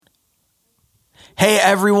Hey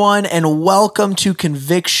everyone, and welcome to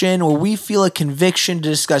Conviction, where we feel a conviction to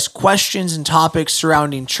discuss questions and topics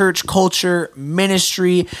surrounding church culture,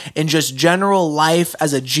 ministry, and just general life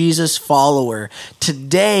as a Jesus follower.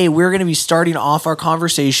 Today, we're going to be starting off our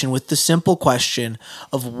conversation with the simple question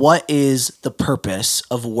of what is the purpose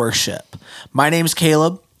of worship? My name's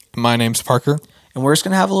Caleb. My name's Parker. And we're just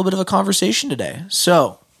going to have a little bit of a conversation today.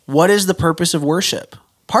 So, what is the purpose of worship?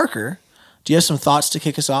 Parker, do you have some thoughts to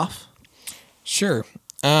kick us off? Sure.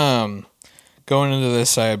 Going into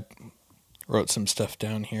this, I wrote some stuff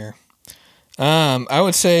down here. I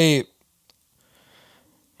would say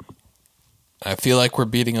I feel like we're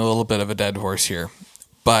beating a little bit of a dead horse here,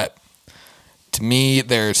 but to me,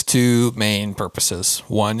 there's two main purposes.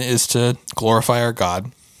 One is to glorify our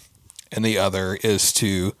God, and the other is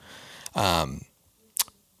to, I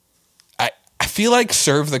feel like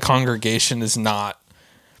serve the congregation is not,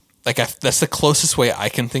 that's the closest way I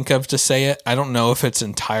can think of to say it. I don't know if it's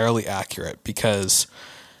entirely accurate because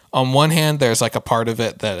on one hand, there's like a part of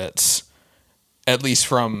it that it's, at least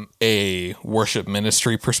from a worship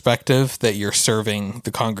ministry perspective, that you're serving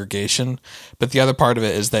the congregation. But the other part of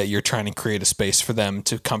it is that you're trying to create a space for them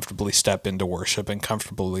to comfortably step into worship and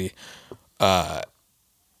comfortably have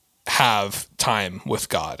time with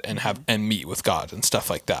God and meet with God and stuff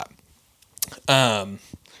like that.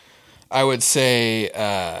 I would say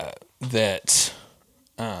that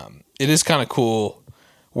it is kind of cool.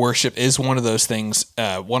 Worship is one of those things.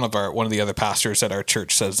 One of the other pastors at our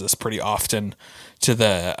church says this pretty often to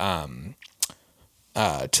the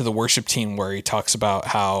worship team, where he talks about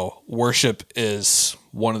how worship is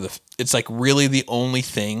it's like really the only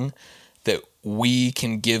thing that we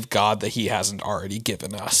can give God that He hasn't already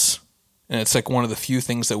given us, and it's like one of the few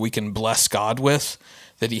things that we can bless God with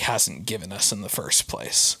that He hasn't given us in the first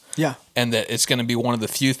place. Yeah. And that it's going to be one of the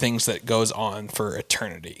few things that goes on for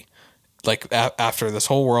eternity. Like after this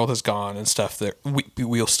whole world has gone and stuff, that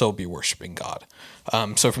we'll still be worshiping God.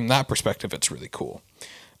 So from that perspective, it's really cool.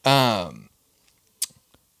 But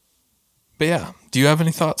yeah, do you have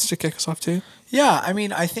any thoughts to kick us off too? Yeah, I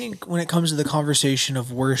mean, I think when it comes to the conversation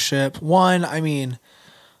of worship,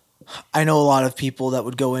 I know a lot of people that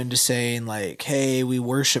would go into saying like, hey, we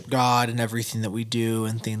worship God in everything that we do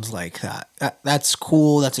and things like that. That's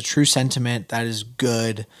cool. That's a true sentiment. That is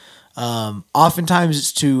good. Oftentimes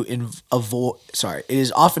it's it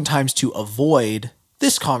is oftentimes to avoid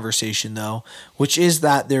this conversation though, which is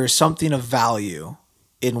that there is something of value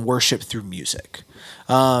in worship through music.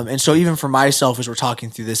 And so even for myself, as we're talking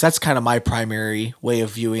through this, that's kind of my primary way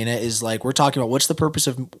of viewing it, is like, we're talking about what's the purpose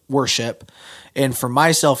of worship. And for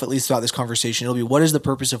myself, at least throughout this conversation, it'll be, what is the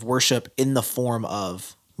purpose of worship in the form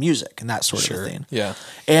of music and that sort of a thing. Yeah.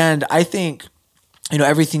 And I think,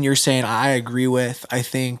 everything you're saying, I agree with. I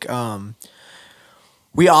think,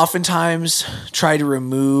 we oftentimes try to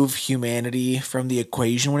remove humanity from the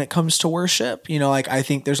equation when it comes to worship. I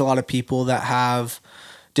think there's a lot of people that have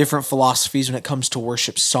different philosophies when it comes to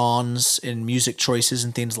worship songs and music choices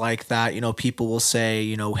and things like that. People will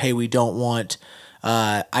say, hey, we don't want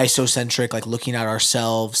isocentric, like looking at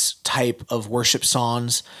ourselves type of worship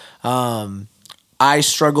songs. I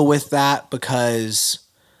struggle with that because,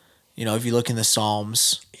 if you look in the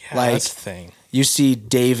Psalms, that's the thing. You see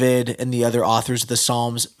David and the other authors of the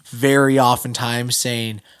Psalms very oftentimes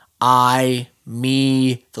saying, I,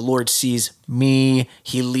 me, the Lord sees me,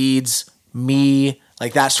 He leads me,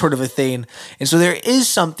 like that sort of a thing. And so there is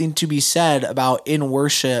something to be said about, in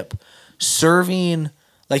worship, serving,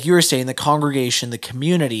 like you were saying, the congregation, the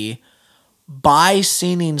community, by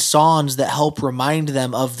singing songs that help remind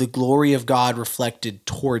them of the glory of God reflected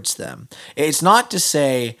towards them. It's not to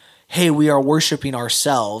say, hey, we are worshiping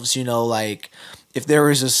ourselves, like if there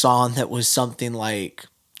was a song that was something like,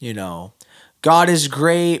 God is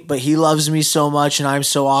great, but He loves me so much and I'm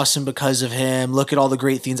so awesome because of Him. Look at all the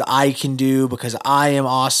great things I can do because I am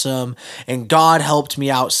awesome and God helped me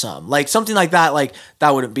out some. Like something like that,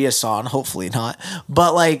 that wouldn't be a song, hopefully not.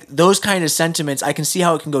 But like those kind of sentiments, I can see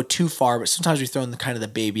how it can go too far, but sometimes we throw in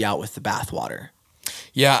the baby out with the bathwater.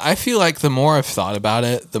 Yeah, I feel like the more I've thought about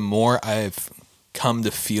it, the more I've come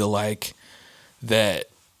to feel like that.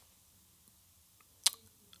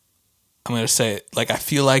 I'm going to say it, I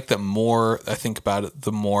feel like the more I think about it,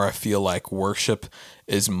 the more I feel like worship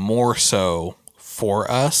is more so for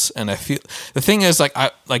us. And I feel the thing is,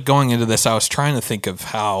 going into this, I was trying to think of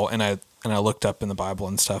how, and I looked up in the Bible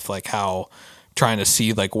and stuff, how trying to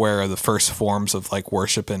see where the first forms of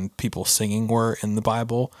worship and people singing were in the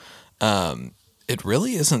Bible. It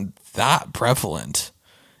really isn't that prevalent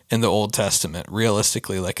in the Old Testament,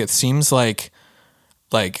 realistically. It seems like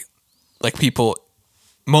people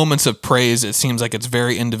moments of praise, it seems like it's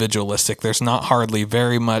very individualistic. There's not hardly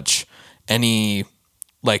very much any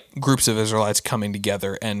like groups of Israelites coming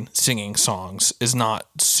together and singing songs is not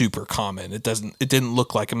super common. It didn't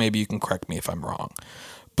look like it. Maybe you can correct me if I'm wrong,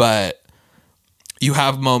 but you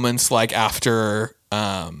have moments like after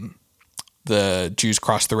the Jews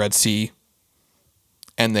cross the Red Sea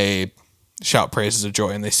and they shout praises of joy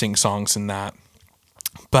and they sing songs in that.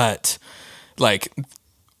 But like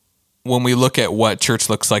when we look at what church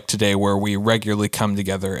looks like today, where we regularly come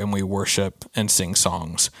together and we worship and sing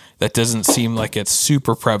songs, that doesn't seem like it's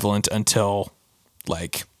super prevalent until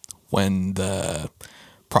like when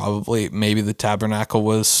maybe the tabernacle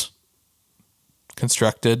was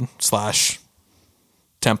constructed /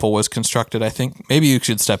 temple was constructed. I think maybe you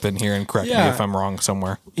should step in here and correct me if I'm wrong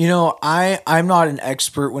somewhere. I'm not an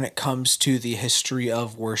expert when it comes to the history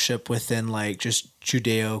of worship within like just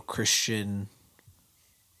Judeo-Christian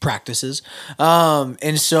practices.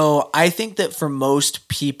 And so I think that for most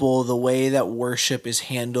people, the way that worship is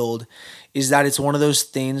handled is that it's one of those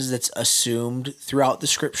things that's assumed throughout the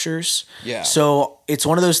scriptures. Yeah. So it's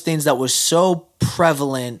one of those things that was so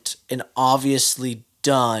prevalent and obviously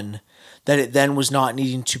done that it then was not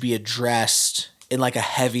needing to be addressed in like a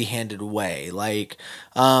heavy-handed way. Like,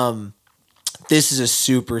 this is a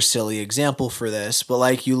super silly example for this, but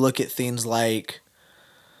like you look at things like,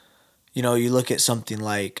 you look at something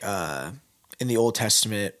like in the Old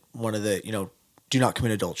Testament, one of the, do not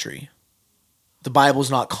commit adultery. The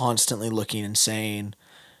Bible's not constantly looking and saying,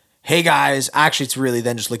 hey guys, actually it's really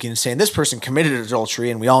then just looking and saying this person committed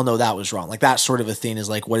adultery and we all know that was wrong. Like that sort of a thing is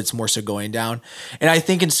like what it's more so going down. And I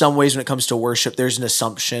think in some ways when it comes to worship, there's an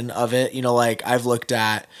assumption of it. Like I've looked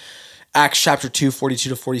at Acts chapter 2, 42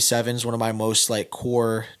 to 47 is one of my most like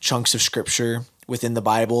core chunks of scripture within the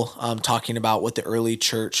Bible, talking about what the early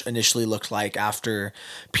church initially looked like after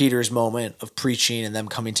Peter's moment of preaching and them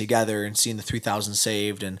coming together and seeing the 3,000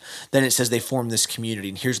 saved. And then it says they formed this community,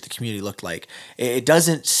 and here's what the community looked like. It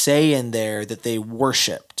doesn't say in there that they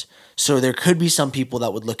worshiped. So there could be some people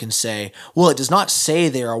that would look and say, well, it does not say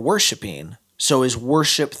they are worshiping. So is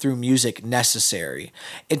worship through music necessary?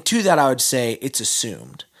 And to that, I would say it's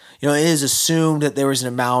assumed. It is assumed that there was an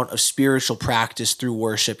amount of spiritual practice through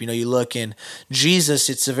worship. You look in Jesus,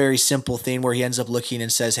 it's a very simple thing where he ends up looking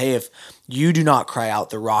and says, hey, if you do not cry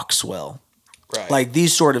out, the rocks will. Right. Like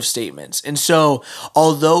these sort of statements. And so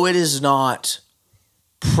although it is not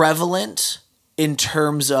prevalent in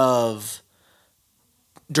terms of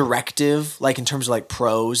directive, like in terms of like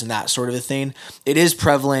prose and that sort of a thing, it is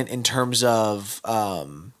prevalent in terms of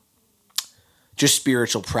just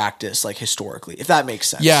spiritual practice, like historically, if that makes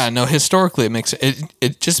sense. Yeah, no, historically it makes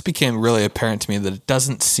it just became really apparent to me that it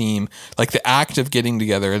doesn't seem like the act of getting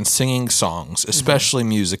together and singing songs, especially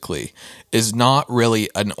musically, is not really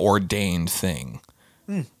an ordained thing.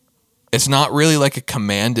 It's not really like a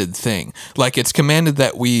commanded thing. Like it's commanded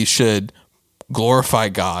that we should glorify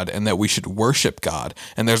God and that we should worship God.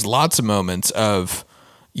 And there's lots of moments of,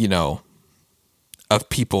 of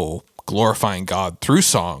people glorifying God through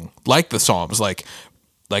song, like the Psalms. Like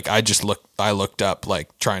I looked up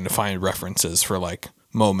like trying to find references for like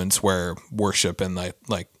moments where worship and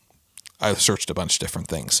like I searched a bunch of different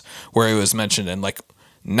things where it was mentioned, and like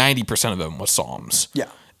 90% of them was Psalms. Yeah.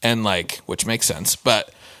 And like, which makes sense,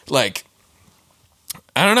 but like,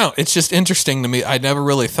 I don't know. It's just interesting to me. I've never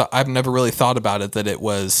really thought about it, that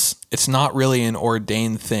it's not really an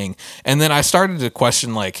ordained thing. And then I started to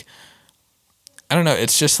question, like, I don't know.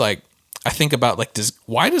 It's just like, I think about like,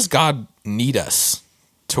 why does God need us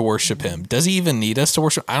to worship him? Does he even need us to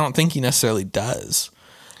worship? I don't think he necessarily does.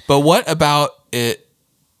 But what about it?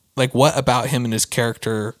 Like, what about him and his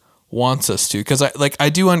character wants us to? Because I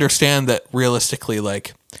do understand that realistically,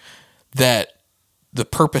 like that the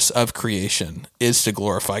purpose of creation is to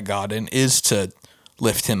glorify God and is to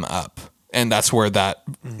lift him up. And that's where that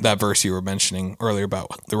verse you were mentioning earlier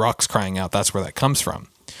about the rocks crying out, that's where that comes from.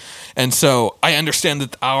 And so I understand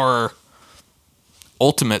that our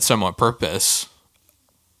ultimate somewhat purpose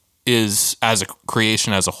is, as a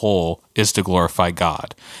creation as a whole, is to glorify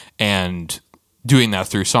God. And doing that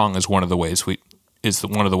through song is one of the ways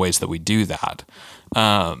that we do that.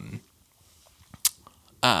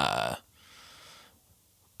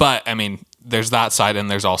 But I mean, there's that side, and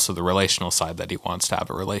there's also the relational side that he wants to have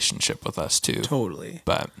a relationship with us too. Totally.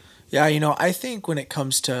 But yeah, I think when it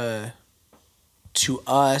comes to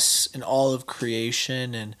us and all of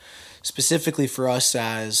creation, and specifically for us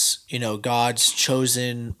as, God's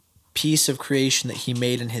chosen piece of creation that he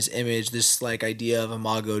made in his image, this like idea of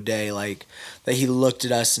Imago Dei, like that he looked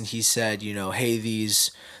at us and he said, hey,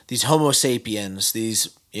 these Homo sapiens,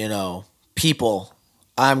 these, people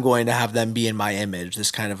I'm going to have them be in my image,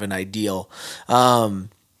 this kind of an ideal.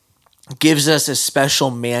 Gives us a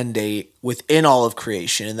special mandate within all of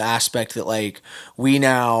creation in the aspect that like we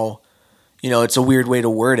now, it's a weird way to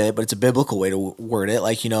word it, but it's a biblical way to word it.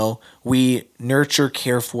 Like, we nurture,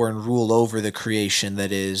 care for, and rule over the creation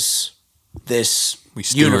that is this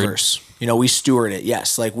universe. We steward it.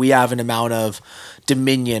 Yes. Like we have an amount of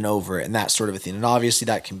dominion over it and that sort of a thing. And obviously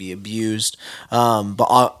that can be abused. But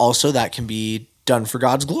also that can be done for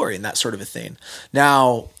God's glory and that sort of a thing.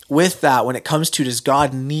 Now, with that, when it comes to, does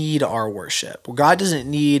God need our worship? Well, God doesn't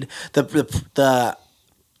need the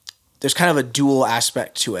there's kind of a dual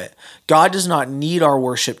aspect to it. God does not need our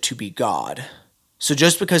worship to be God. So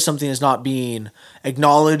just because something is not being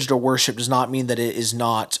acknowledged or worshiped does not mean that it is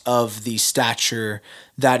not of the stature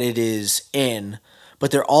that it is in.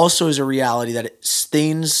 But there also is a reality that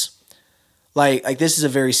things like this is a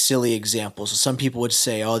very silly example. So some people would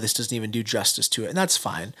say, oh, this doesn't even do justice to it. And that's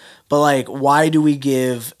fine. But like, why do we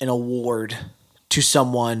give an award to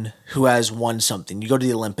someone who has won something? You go to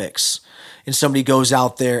the Olympics and somebody goes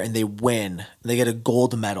out there and they win. And they get a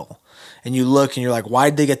gold medal. And you look and you're like, why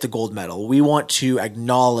did they get the gold medal? We want to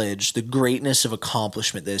acknowledge the greatness of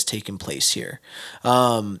accomplishment that has taken place here.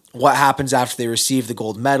 What happens after they receive the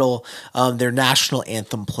gold medal? Their national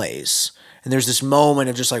anthem plays. And there's this moment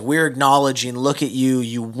of just like, we're acknowledging, look at you,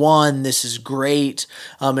 you won, this is great,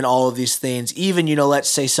 and all of these things. Even, let's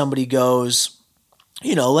say somebody goes,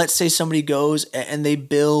 and they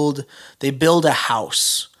build a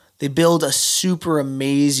house. They build a super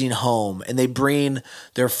amazing home and they bring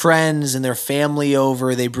their friends and their family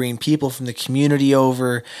over. They bring people from the community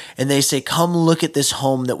over and they say, come look at this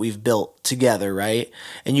home that we've built together, right?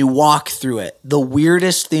 And you walk through it. The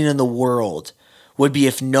weirdest thing in the world would be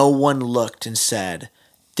if no one looked and said,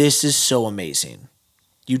 this is so amazing.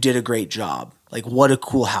 You did a great job. Like, what a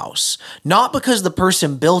cool house. Not because the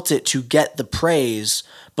person built it to get the praise,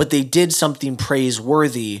 but they did something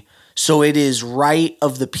praiseworthy. So it is right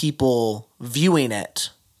of the people viewing it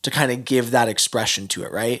to kind of give that expression to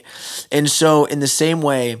it, right? And so in the same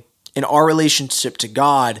way, in our relationship to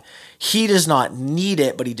God, he does not need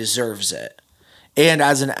it, but he deserves it. And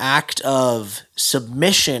as an act of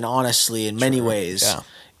submission, honestly, in many ways,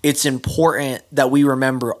 it's important that we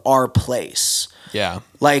remember our place. Yeah.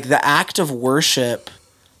 Like the act of worship,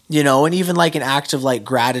 and even like an act of like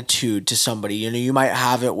gratitude to somebody, you might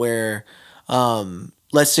have it where,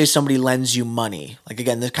 let's say somebody lends you money. Like,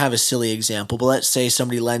 again, this is kind of a silly example, but let's say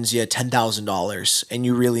somebody lends you $10,000 and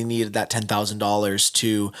you really needed that $10,000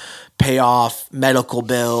 to pay off medical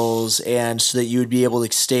bills and so that you would be able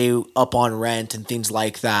to stay up on rent and things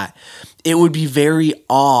like that. It would be very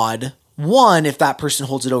odd. One, if that person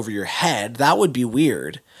holds it over your head, that would be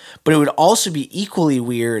weird. But it would also be equally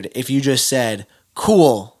weird if you just said,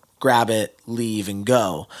 cool, grab it, leave, and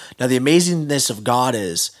go. Now, the amazingness of God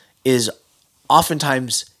is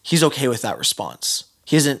oftentimes he's okay with that response.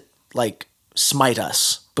 He doesn't like smite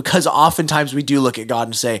us because oftentimes we do look at God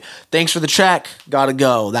and say, thanks for the check, gotta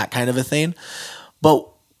go, that kind of a thing. But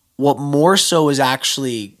what more so is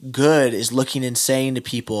actually good is looking and saying to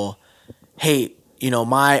people, hey,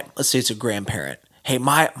 let's say it's a grandparent. Hey,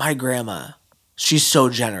 my grandma, she's so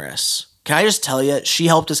generous. Can I just tell you, she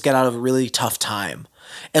helped us get out of a really tough time.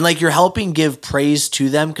 And like you're helping give praise to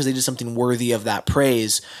them because they did something worthy of that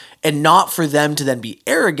praise. And not for them to then be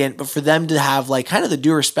arrogant, but for them to have like kind of the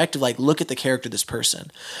due respect of like, look at the character of this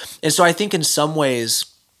person. And so I think in some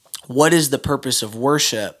ways, what is the purpose of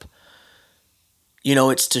worship?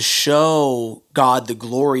 It's to show God the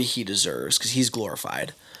glory he deserves because he's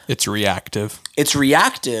glorified. It's reactive. It's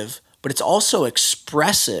reactive, but it's also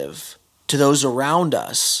expressive to those around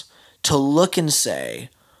us to look and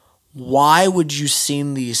say, why would you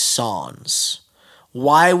sing these songs?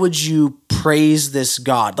 Why would you praise this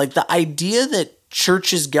God? Like the idea that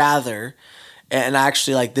churches gather, and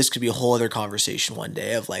actually like this could be a whole other conversation one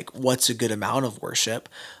day of like, what's a good amount of worship?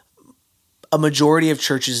 A majority of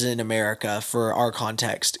churches in America, for our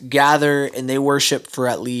context, gather and they worship for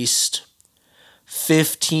at least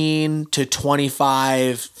 15 to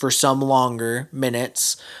 25, for some longer,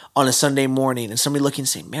 minutes on a Sunday morning, and somebody looking and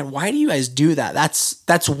saying, man, why do you guys do that?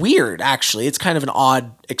 That's weird, actually. It's kind of an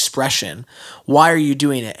odd expression. Why are you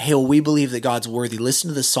doing it? Hey, well, we believe that God's worthy.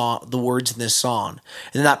 Listen to the words in this song.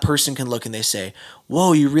 And then that person can look and they say,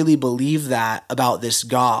 whoa, you really believe that about this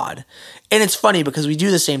God? And it's funny because we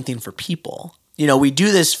do the same thing for people. We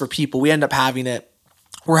do this for people. We end up having it.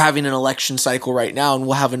 We're having an election cycle right now, and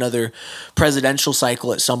we'll have another presidential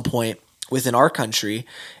cycle at some point within our country,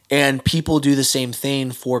 and people do the same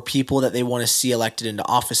thing for people that they want to see elected into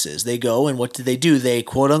offices. They go and what do? They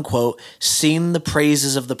quote unquote sing the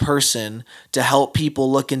praises of the person to help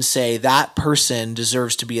people look and say that person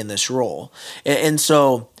deserves to be in this role. And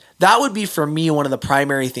so that would be for me one of the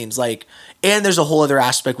primary things. Like, and there's a whole other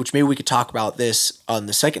aspect, which maybe we could talk about this on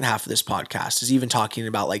the second half of this podcast, is even talking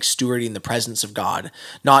about like stewarding the presence of God,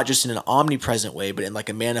 not just in an omnipresent way, but in like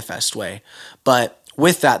a manifest way. But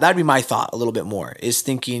with that, that'd be my thought a little bit more, is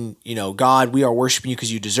thinking, God, we are worshiping you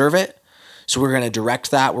because you deserve it. So we're going to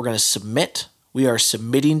direct that. We're going to submit. We are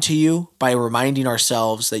submitting to you by reminding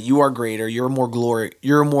ourselves that you are greater. You're more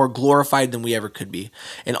glorified than we ever could be.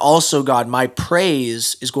 And also, God, my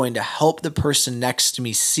praise is going to help the person next to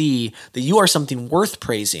me see that you are something worth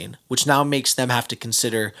praising, which now makes them have to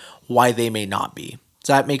consider why they may not be. Does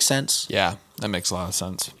that make sense? Yeah, that makes a lot of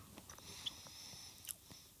sense.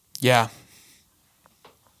 Yeah.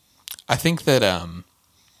 I think that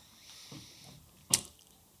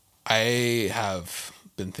I have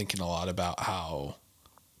been thinking a lot about how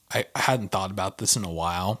I hadn't thought about this in a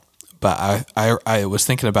while, but I was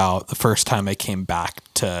thinking about the first time I came back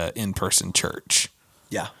to in-person church.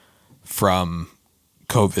 Yeah. From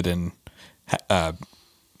COVID and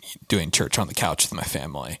doing church on the couch with my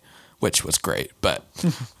family, which was great, but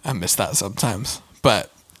I miss that sometimes.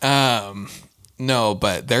 But no,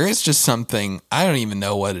 but there is just something, I don't even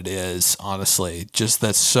know what it is, honestly, just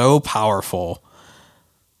that's so powerful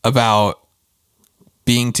about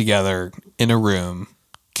being together in a room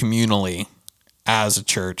communally as a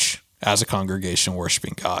church, as a congregation,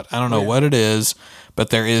 worshiping God. I don't know what it is, but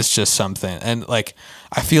there is just something. And like,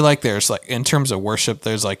 I feel like there's like, in terms of worship,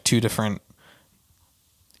 there's like in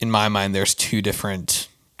my mind, there's two different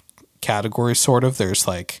categories, sort of. There's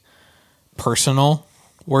like personal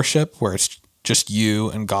worship, where it's just you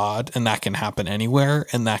and God, and that can happen anywhere,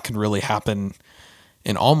 and that can really happen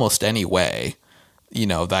in almost any way.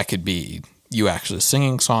 That could be you actually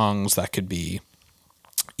singing songs, that could be,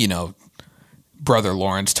 Brother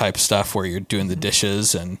Lawrence type stuff where you're doing the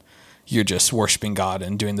dishes and you're just worshiping God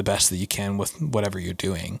and doing the best that you can with whatever you're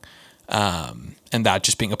doing. And that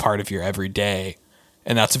just being a part of your everyday.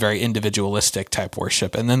 And that's a very individualistic type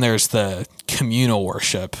worship. And then there's the communal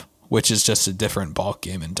worship, which is just a different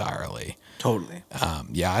ballgame entirely. Totally.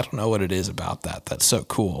 Yeah, I don't know what it is about that that's so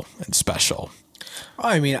cool and special.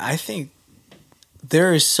 I mean, I think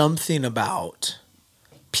there is something about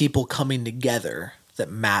people coming together that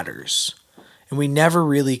matters. And we never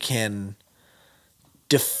really can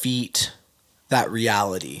defeat that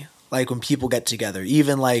reality. Like when people get together,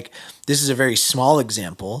 even like, this is a very small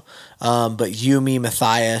example, but you, me,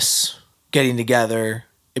 Matthias getting together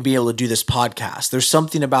and being able to do this podcast. There's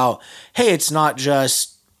something about, hey, it's not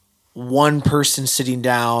just one person sitting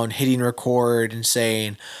down, hitting record and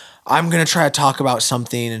saying, I'm going to try to talk about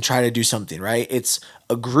something and try to do something, right? It's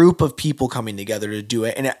a group of people coming together to do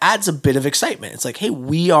it. And it adds a bit of excitement. It's like, hey,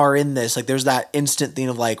 we are in this. Like there's that instant thing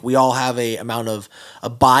of like, we all have a amount of a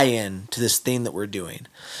buy-in to this thing that we're doing.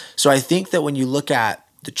 So I think that when you look at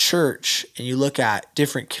the church and you look at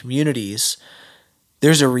different communities,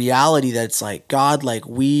 there's a reality that's like, God, like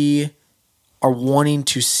we are wanting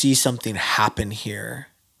to see something happen here.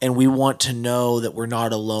 And we want to know that we're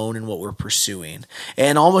not alone in what we're pursuing.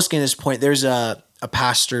 And almost getting to this point, there's a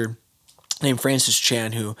pastor named Francis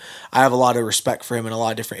Chan who I have a lot of respect for him in a lot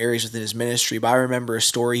of different areas within his ministry. But I remember a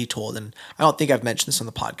story he told, and I don't think I've mentioned this on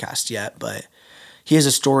the podcast yet, but he has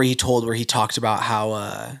a story he told where he talked about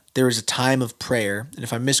how there was a time of prayer. And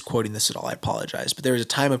if I'm misquoting this at all, I apologize. But there was a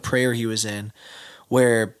time of prayer he was in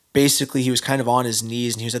where basically he was kind of on his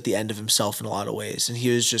knees and he was at the end of himself in a lot of ways. And he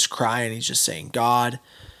was just crying. He's just saying, God,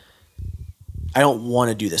 I don't want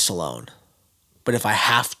to do this alone, but if I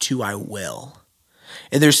have to, I will.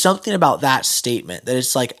 And there's something about that statement that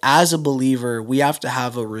it's like, as a believer, we have to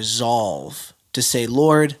have a resolve to say,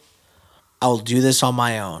 Lord, I'll do this on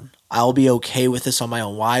my own. I'll be okay with this on my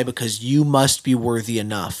own. Why? Because you must be worthy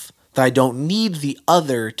enough that I don't need the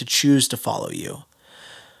other to choose to follow you.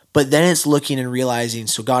 But then it's looking and realizing,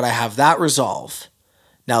 so God, I have that resolve.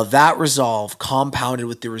 Now that resolve, compounded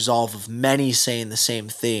with the resolve of many saying the same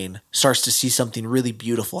thing, starts to see something really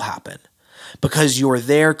beautiful happen. Because you're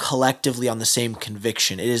there collectively on the same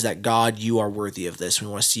conviction. It is that, God, you are worthy of this. We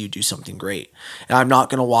want to see you do something great. And I'm not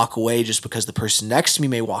going to walk away just because the person next to me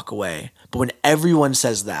may walk away. But when everyone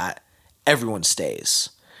says that, everyone stays.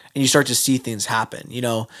 And you start to see things happen.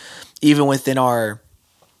 Even within our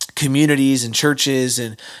communities and churches.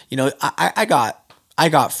 And, I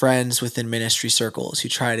got friends within ministry circles who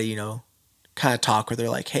try to, kind of talk where they're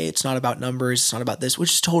like, hey, it's not about numbers. It's not about this,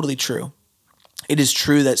 which is totally true. It is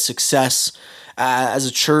true that success as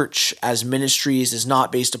a church, as ministries, is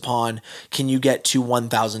not based upon can you get to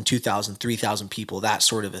 1,000, 2,000, 3,000 people, that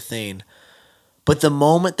sort of a thing. But the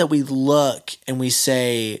moment that we look and we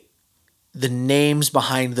say the names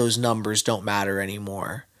behind those numbers don't matter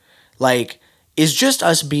anymore, like, is just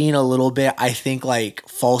us being a little bit, I think, like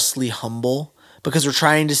falsely humble, because we're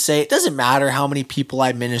trying to say it doesn't matter how many people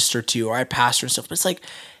I minister to or I pastor and stuff, but it's like,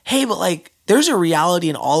 hey, but like there's a reality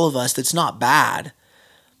in all of us that's not bad.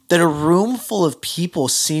 That a room full of people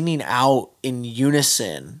singing out in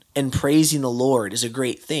unison and praising the Lord is a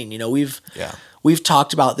great thing. You know, we've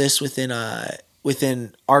talked about this within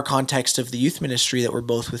our context of the youth ministry that we're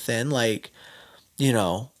both within. Like, you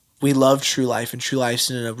know, we love True Life, and True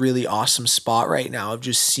Life's in a really awesome spot right now of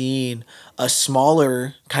just seeing a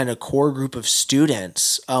smaller kind of core group of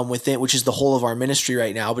students within, which is the whole of our ministry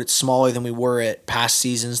right now, but it's smaller than we were at past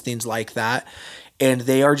seasons, things like that. And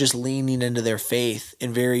they are just leaning into their faith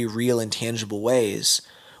in very real and tangible ways,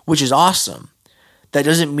 which is awesome. That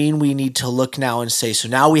doesn't mean we need to look now and say, so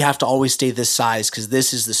now we have to always stay this size because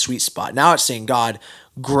this is the sweet spot. Now it's saying, God,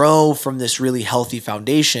 grow from this really healthy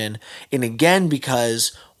foundation. And again,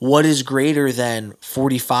 because what is greater than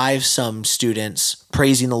 45 some students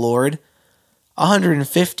praising the Lord?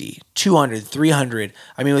 150, 200, 300.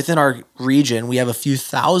 I mean, within our region, we have a few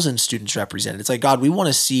thousand students represented. It's like, God, we want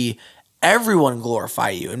to see everyone glorify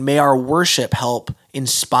you. And may our worship help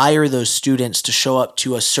inspire those students to show up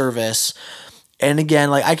to a service. And again,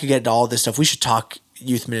 like I could get into all this stuff. We should talk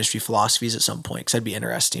youth ministry philosophies at some point because that'd be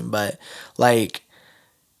interesting. But like,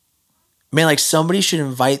 man, like somebody should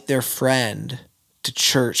invite their friend to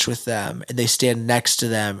church with them and they stand next to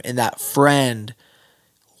them, and that friend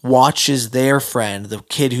watches their friend, the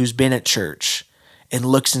kid who's been at church, and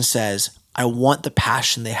looks and says, I want the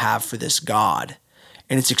passion they have for this God.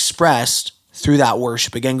 And it's expressed through that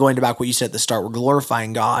worship. Again, going to back what you said at the start, we're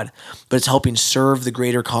glorifying God, but it's helping serve the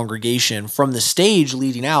greater congregation from the stage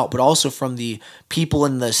leading out, but also from the people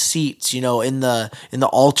in the seats, you know, in the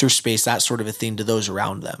altar space, that sort of a thing, to those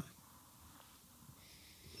around them.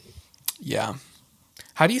 Yeah.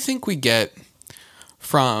 How do you think we get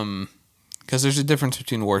from, because there's a difference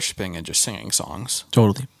between worshiping and just singing songs.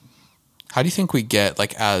 Totally. How do you think we get,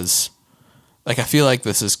 like, as, like, I feel like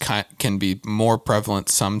this is can be more prevalent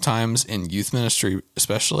sometimes in youth ministry,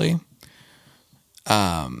 especially,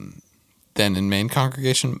 than in main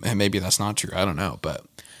congregation. And maybe that's not true. I don't know. But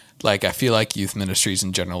like, I feel like youth ministries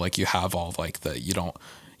in general, like you have all like you don't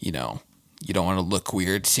want to look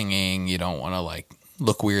weird singing. You don't want to like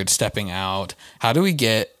look weird stepping out. How do we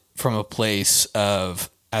get from a place of,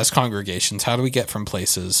 as congregations, how do we get from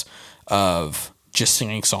places of just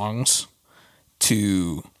singing songs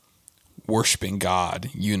to worshiping God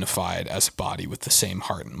unified as a body with the same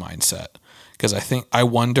heart and mindset? Because I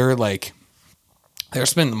wonder, like,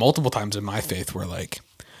 there's been multiple times in my faith where like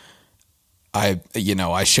I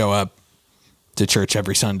show up to church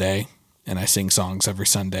every Sunday and I sing songs every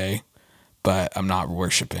Sunday, but I'm not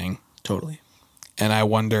worshiping. Totally. And I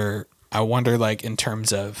wonder like in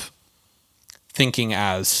terms of thinking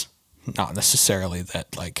as not necessarily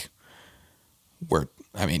that like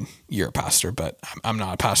you're a pastor, but I'm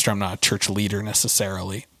not a pastor. I'm not a church leader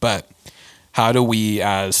necessarily, but how do we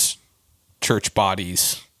as church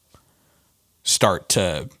bodies start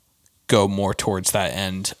to go more towards that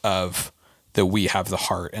end of that we have the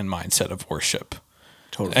heart and mindset of worship?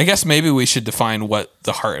 Totally. I guess maybe we should define what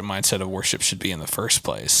the heart and mindset of worship should be in the first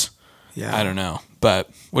place. Yeah. I don't know, but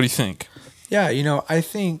what do you think? Yeah, I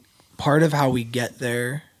think part of how we get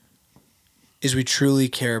there is we truly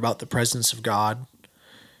care about the presence of God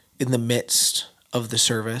in the midst of the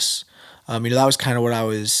service. That was kind of what I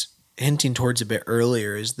was hinting towards a bit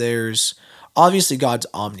earlier, is there's obviously God's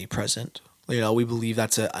omnipresent. We believe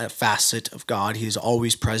that's a facet of God. He's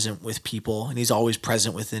always present with people, and he's always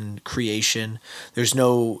present within creation. There's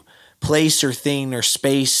no place or thing or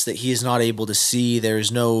space that he is not able to see.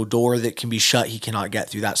 There's no door that can be shut he cannot get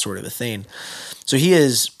through, that sort of a thing. So he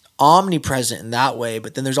is omnipresent in that way,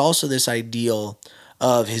 but then there's also this ideal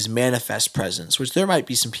of his manifest presence, which there might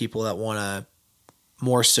be some people that want to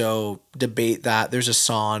more so debate that. There's a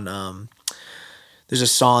song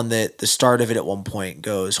that the start of it at one point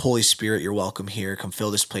goes, Holy Spirit, you're welcome here. Come fill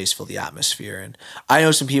this place, fill the atmosphere. And I know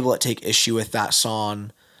some people that take issue with that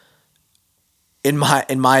song. In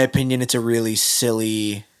my opinion, it's a really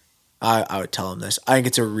silly, I would tell them this, I think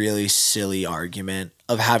it's a really silly argument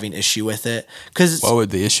of having issue with it. What would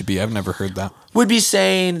the issue be? I've never heard that. Would be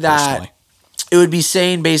saying that, personally. It would be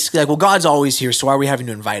saying basically like, well, God's always here, so why are we having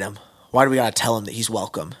to invite him? Why do we got to tell him that he's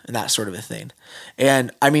welcome and that sort of a thing?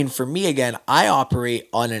 And I mean, for me, again, I operate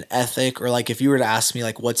on an ethic, or like if you were to ask me,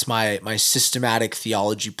 like, what's my systematic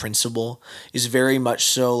theology principle, is very much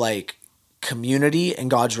so like community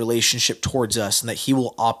and God's relationship towards us, and that he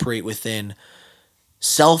will operate within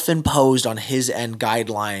self-imposed on his end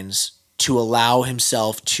guidelines to allow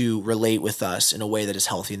himself to relate with us in a way that is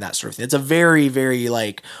healthy and that sort of thing. It's a very, very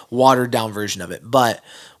like watered down version of it. But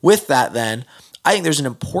with that, then I think there's an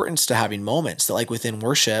importance to having moments that, like within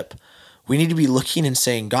worship, we need to be looking and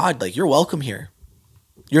saying, God, like, you're welcome here.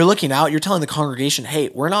 You're looking out, you're telling the congregation, hey,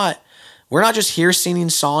 we're not just here singing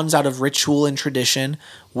songs out of ritual and tradition.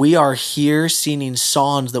 We are here singing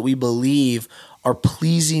songs that we believe are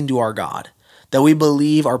pleasing to our God, that we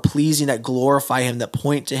believe are pleasing, that glorify him, that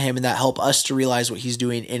point to him, and that help us to realize what he's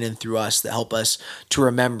doing in and through us, that help us to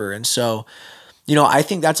remember. And so, I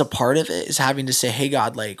think that's a part of it, is having to say, hey,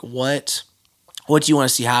 God, like, what do you want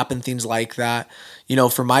to see happen? Things like that.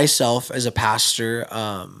 For myself as a pastor,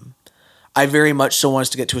 I very much so want us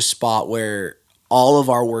to get to a spot where all of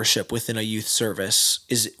our worship within a youth service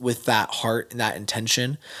is with that heart and that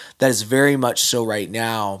intention. That is very much so right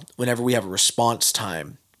now. Whenever we have a response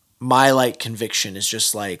time, my like conviction is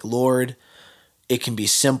just like, Lord, it can be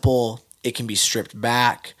simple. It can be stripped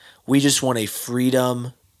back. We just want a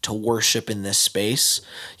freedom to worship in this space,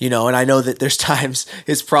 and I know that there's times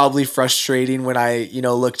it's probably frustrating when I,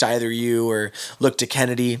 look to either you or look to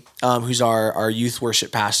Kennedy, who's our youth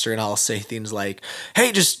worship pastor. And I'll say things like,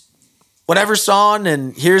 hey, just whatever song,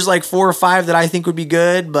 and here's like 4 or 5 that I think would be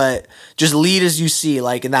good, but just lead as you see,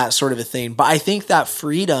 like, in that sort of a thing. But I think that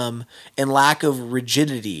freedom and lack of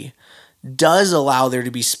rigidity does allow there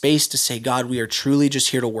to be space to say, God, we are truly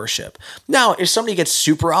just here to worship. Now, if somebody gets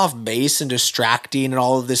super off base and distracting and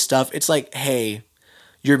all of this stuff, it's like, hey,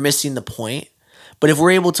 you're missing the point. But if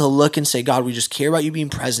we're able to look and say, God, we just care about you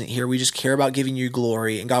being present here. We just care about giving you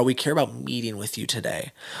glory. And God, we care about meeting with you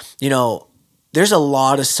today. There's a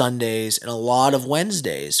lot of Sundays and a lot of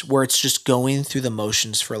Wednesdays where it's just going through the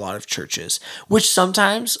motions for a lot of churches, which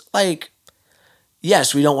sometimes, like,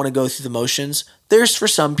 yes, we don't want to go through the motions. There's, for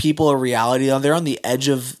some people, a reality. They're on the edge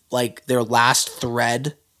of like their last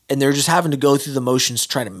thread, and they're just having to go through the motions to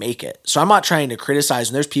try to make it. So I'm not trying to criticize.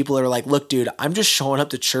 And there's people that are like, look, dude, I'm just showing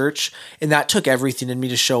up to church, and that took everything in me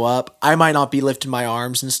to show up. I might not be lifting my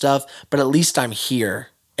arms and stuff, but at least I'm here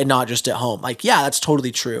and not just at home. Like, yeah, that's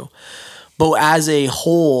totally true. But as a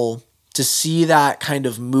whole, to see that kind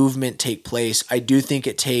of movement take place, I do think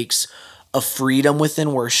it takes a freedom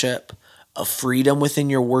within worship, a freedom within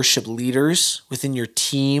your worship leaders, within your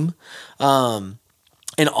team,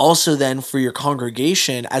 and also then for your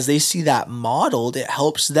congregation, as they see that modeled, it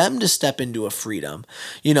helps them to step into a freedom.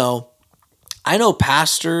 I know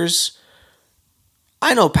pastors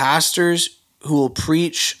who will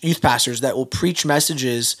preach, youth pastors that will preach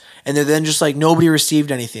messages, and they're then just like, nobody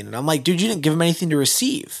received anything. And I'm like, dude, you didn't give them anything to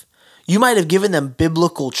receive. You might have given them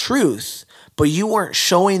biblical truth, but you weren't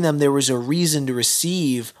showing them there was a reason to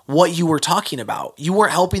receive what you were talking about. You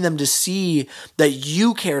weren't helping them to see that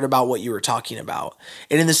you cared about what you were talking about.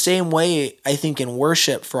 And in the same way, I think in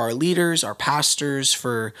worship, for our leaders, our pastors,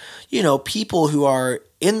 for, people who are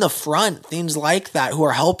in the front, things like that, who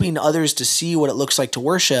are helping others to see what it looks like to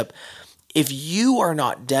worship, if you are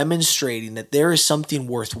not demonstrating that there is something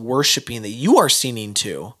worth worshiping that you are singing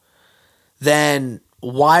to, then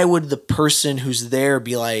why would the person who's there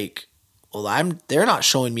be like, well, they're not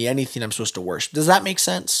showing me anything I'm supposed to worship? Does that make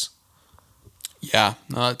sense? Yeah,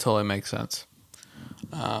 no, that totally makes sense.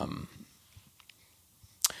 Do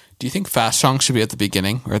you think fast songs should be at the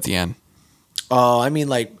beginning or at the end? Oh, I mean,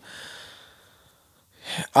 like,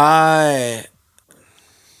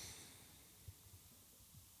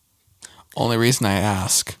 only reason I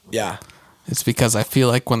ask, yeah, it's because I feel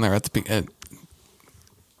like when they're at the beginning,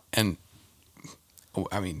 and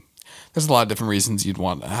I mean, there's a lot of different reasons you'd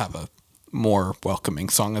want to have a more welcoming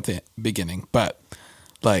song at the beginning, but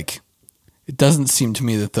like, it doesn't seem to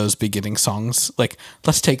me that those beginning songs, like,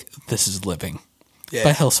 let's take This Is Living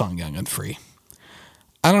by Hillsong Young and Free.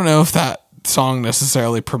 I don't know if that song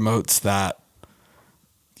necessarily promotes that,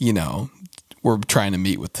 we're trying to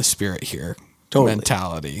meet with the Spirit here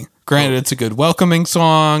mentality. Granted, it's a good welcoming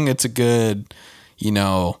song. It's a good,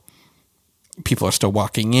 people are still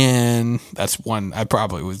walking in. That's one, I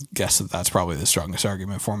probably would guess that's probably the strongest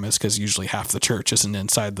argument for me, is because usually half the church isn't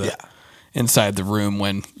inside the room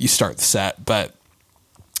when you start the set. But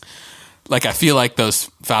like, I feel like those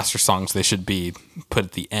faster songs, they should be put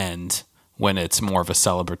at the end when it's more of a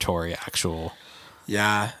celebratory actual.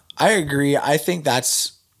 Yeah, I agree. I think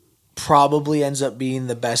that's probably ends up being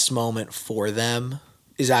the best moment for them,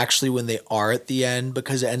 is actually when they are at the end,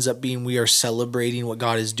 because it ends up being we are celebrating what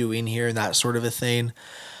God is doing here and that sort of a thing.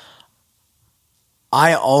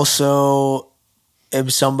 I also am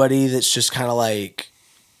somebody that's just kind of like,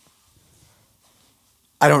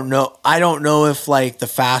 I don't know if like the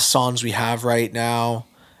fast songs we have right now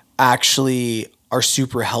actually are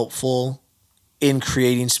super helpful in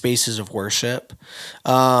creating spaces of worship,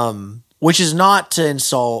 which is not to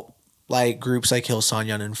insult like groups like Hillsong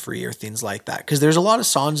Young and Free or things like that, because there's a lot of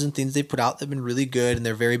songs and things they put out that have been really good and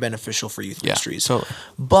they're very beneficial for youth ministries. Totally.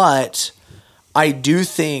 But I do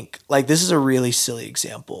think, like, this is a really silly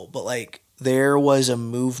example, but like there was a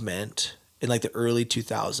movement in like the early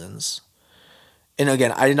 2000s. And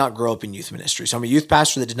again, I did not grow up in youth ministry. So I'm a youth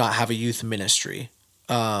pastor that did not have a youth ministry.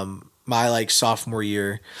 My like sophomore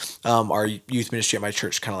year, our youth ministry at my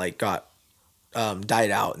church kind of like got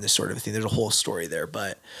died out and this sort of thing. There's a whole story there,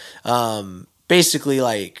 but basically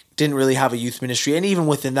like didn't really have a youth ministry. And even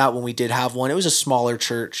within that, when we did have one, it was a smaller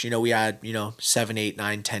church. We had 7, 8,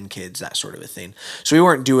 9, 10 kids, that sort of a thing. So we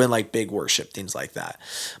weren't doing like big worship, things like that.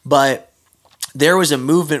 But there was a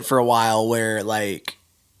movement for a while where like,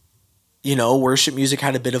 worship music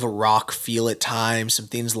had a bit of a rock feel at times, some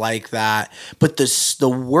things like that. But the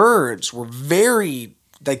words were very,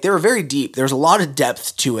 like, they were very deep. There was a lot of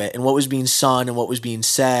depth to it and what was being sung and what was being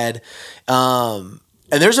said. And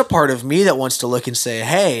there's a part of me that wants to look and say,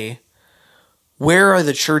 hey, where are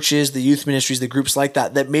the churches, the youth ministries, the groups like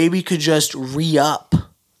that maybe could just re-up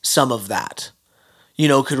some of that?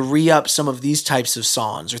 Could re-up some of these types of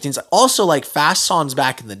songs or things. Also, like fast songs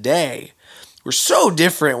back in the day were so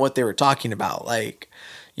different what they were talking about. Like,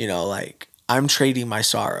 like I'm trading my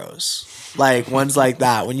sorrows. Like ones like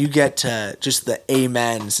that. When you get to just the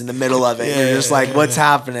amens in the middle of it, you're just like, what's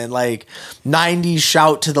happening? Like 90s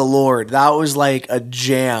shout to the Lord. That was like a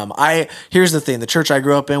jam. Here's the thing. The church I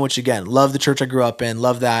grew up in, which again, love the church I grew up in.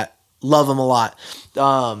 Love that. Love them a lot.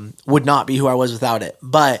 Would not be who I was without it.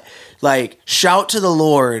 But like shout to the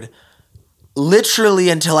Lord, literally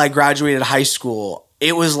until I graduated high school,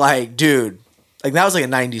 it was like, dude, like that was like a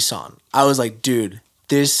 90s song. I was like, dude,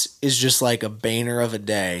 this is just like a banner of a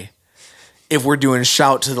day if we're doing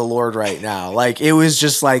shout to the Lord right now. Like it was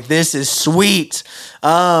just like, this is sweet.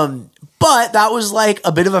 But that was like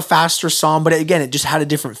a bit of a faster song, but again, it just had a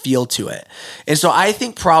different feel to it. And so I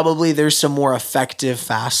think probably there's some more effective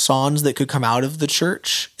fast songs that could come out of the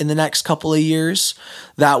church in the next couple of years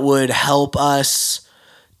that would help us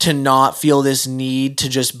to not feel this need to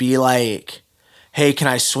just be like, hey, can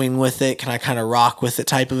I swing with it? Can I kind of rock with it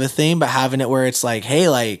type of a thing? But having it where it's like, hey,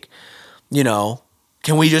 like,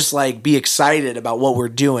 can we just like be excited about what we're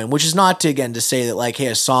doing? Which is not to say that like, hey,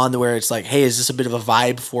 a song where it's like, hey, is this a bit of a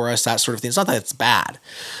vibe for us? That sort of thing. It's not that it's bad.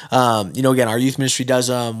 Again, our youth ministry does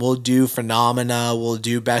we'll do Phenomena. I'll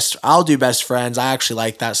do Best Friends. I actually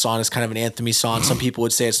like that song. It's kind of an anthem-y song. Some people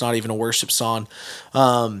would say it's not even a worship song.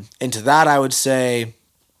 And to that, I would say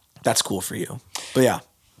that's cool for you. But yeah.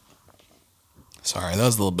 Sorry, that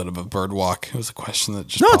was a little bit of a bird walk. It was a question that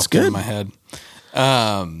just popped into my head.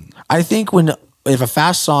 I think if a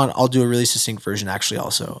fast song, I'll do a really succinct version actually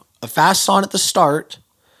also. A fast song at the start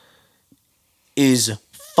is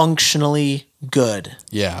functionally good.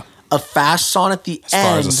 Yeah. A fast song at the end, as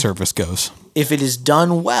far as the service goes, if it is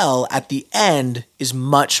done well at the end, is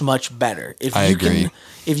much, much better. I agree.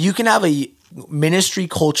 If you can have a ministry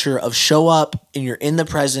culture of show up and you're in the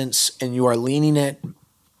presence and you are leaning it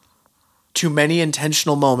to many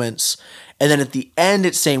intentional moments, and then at the end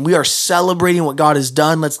it's saying we are celebrating what God has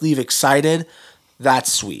done, let's leave excited,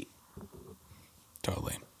 that's sweet.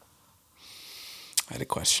 Totally. I had a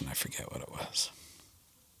question, I forget what it was.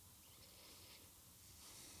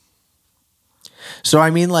 So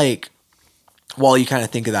I mean, like, while you kind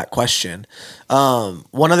of think of that question,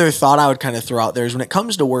 one other thought I would kind of throw out there is when it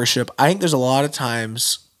comes to worship, I think there's a lot of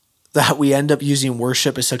times that we end up using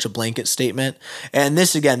worship as such a blanket statement. And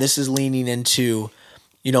this is leaning into,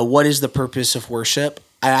 what is the purpose of worship?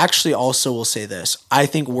 I actually also will say this. I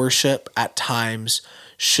think worship at times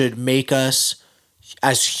should make us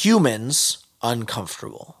as humans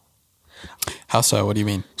uncomfortable. How so? What do you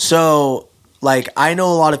mean? So like, I know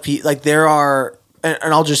a lot of people, like there's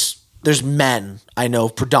men I know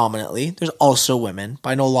predominantly. There's also women,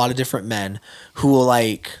 but I know a lot of different men who will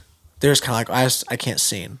like, there's kind of like, I can't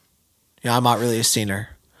sing. I'm not really a singer.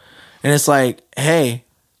 And it's like, hey,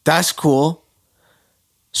 that's cool.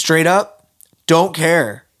 Straight up, don't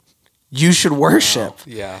care. You should worship.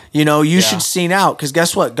 Yeah. You should sing out. Because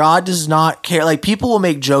guess what? God does not care. Like, people will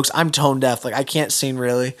make jokes. I'm tone deaf. Like, I can't sing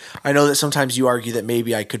really. I know that sometimes you argue that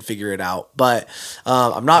maybe I could figure it out. But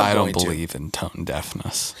I'm not going to. I don't believe in tone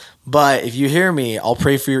deafness. But if you hear me, I'll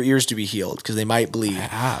pray for your ears to be healed because they might bleed. I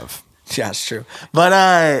have. Yeah, it's true.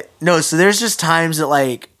 But no, so there's just times that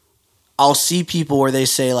like I'll see people where they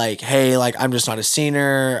say like, "Hey, like I'm just not a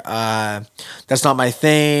singer. That's not my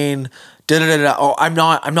thing." Da da da da. Oh, I'm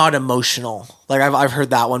not emotional. Like I've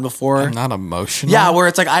heard that one before. I'm not emotional. Yeah, where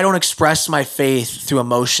it's like I don't express my faith through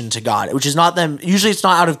emotion to God, which is not them. Usually, it's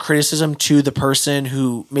not out of criticism to the person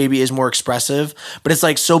who maybe is more expressive, but it's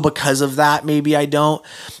like so because of that, maybe I don't.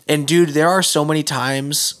 And dude, there are so many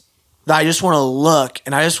times that I just want to look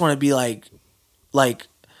and I just want to be like,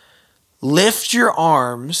 lift your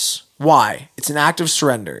arms. Why? It's an act of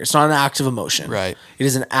surrender. It's not an act of emotion. Right. It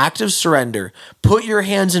is an act of surrender. Put your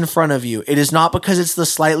hands in front of you. It is not because it's the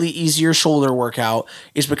slightly easier shoulder workout.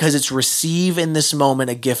 It's because it's receive in this moment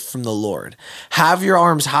a gift from the Lord. Have your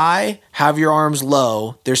arms high, have your arms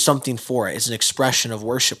low. There's something for it. It's an expression of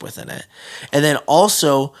worship within it. And then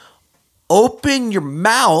also open your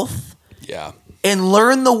mouth Yeah. and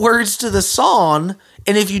learn the words to the song.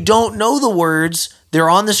 And if you don't know the words, they're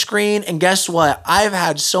on the screen. And guess what? I've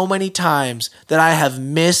had so many times that I have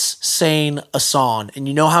sang a song. And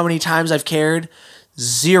you know how many times I've cared?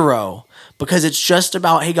 0. Because it's just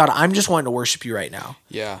about, hey God, I'm just wanting to worship you right now.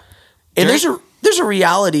 Yeah. And there's a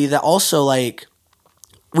reality that also like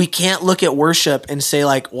we can't look at worship and say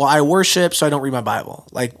like, well, I worship, so I don't read my Bible.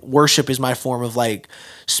 Like worship is my form of like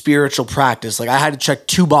spiritual practice. Like I had to check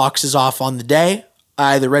 2 boxes off on the day.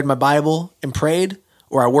 I either read my Bible and prayed,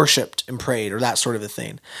 or I worshiped and prayed, or that sort of a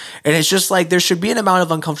thing. And it's just like there should be an amount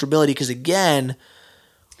of uncomfortability because, again,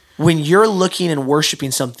 when you're looking and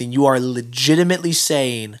worshiping something, you are legitimately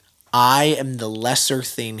saying, I am the lesser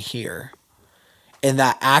thing here. And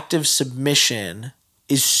that act of submission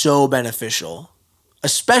is so beneficial,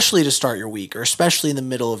 especially to start your week or especially in the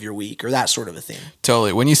middle of your week or that sort of a thing.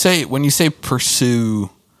 Totally. When you say pursue,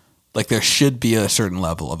 like there should be a certain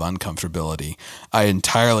level of uncomfortability. I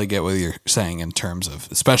entirely get what you're saying in terms of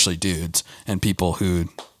especially dudes and people who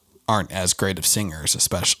aren't as great of singers,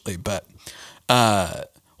 especially. But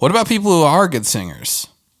what about people who are good singers?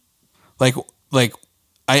 Like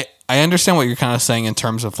I understand what you're kind of saying in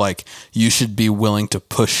terms of like you should be willing to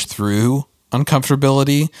push through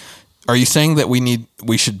uncomfortability. Are you saying that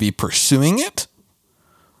we should be pursuing it?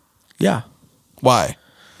 Yeah. Why?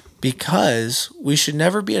 Because we should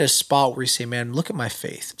never be at a spot where we say, man, look at my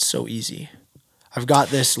faith. It's so easy. I've got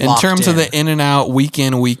this in terms of the in and out, week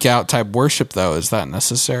in, week out type worship, though, is that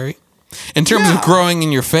necessary? In terms of growing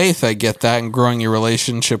in your faith, I get that, and growing your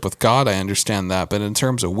relationship with God, I understand that. But in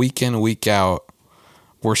terms of week in, week out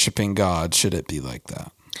worshiping God, should it be like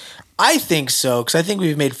that? I think so, because I think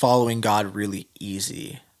we've made following God really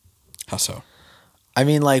easy. How so? I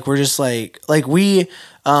mean, like, we're just like we,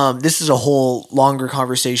 this is a whole longer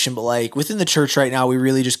conversation, but like within the church right now, we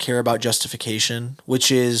really just care about justification, which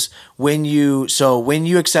is when you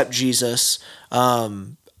accept Jesus,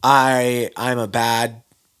 I'm a bad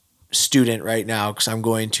student right now because I'm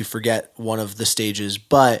going to forget one of the stages,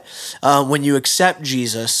 but when you accept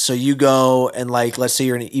Jesus, so you go and like, let's say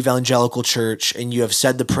you're in an evangelical church and you have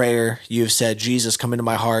said the prayer, you have said, Jesus, come into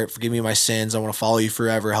my heart, forgive me my sins, I want to follow you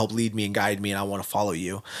forever, help lead me and guide me, and I want to follow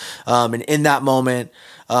you. And in that moment,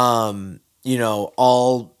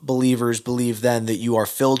 all believers believe then that you are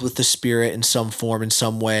filled with the Spirit in some form, in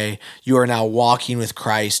some way. You are now walking with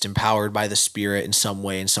Christ, empowered by the Spirit in some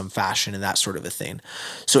way, in some fashion, and that sort of a thing.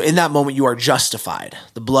 So in that moment, you are justified.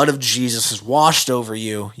 The blood of Jesus has washed over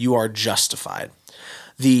you. You are justified.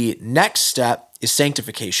 The next step is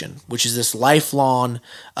sanctification, which is this lifelong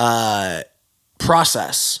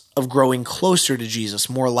process of growing closer to Jesus,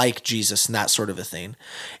 more like Jesus, and that sort of a thing.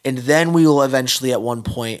 And then we will eventually at one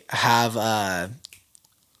point have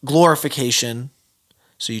glorification.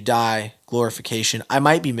 So you die, glorification. I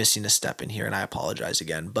might be missing a step in here and I apologize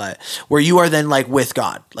again, but where you are then like with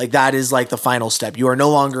God, like that is like the final step. You are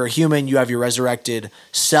no longer a human. You have your resurrected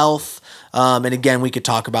self. And again, we could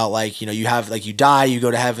talk about like, you have like you die, you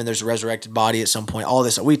go to heaven, there's a resurrected body at some point, all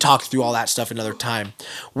this. We talked through all that stuff another time.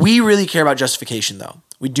 We really care about justification though.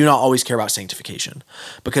 We do not always care about sanctification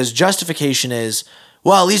because justification is,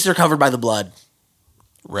 well, at least they're covered by the blood.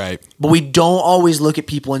 Right. But we don't always look at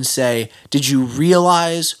people and say, did you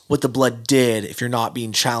realize what the blood did if you're not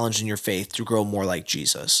being challenged in your faith to grow more like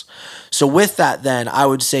Jesus? So with that, then I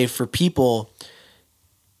would say for people,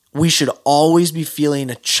 we should always be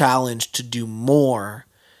feeling a challenge to do more.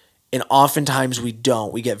 And oftentimes we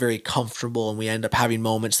don't. We get very comfortable and we end up having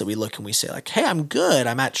moments that we look and we say like, hey, I'm good.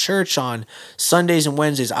 I'm at church on Sundays and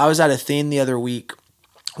Wednesdays. I was at a thing the other week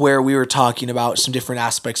where we were talking about some different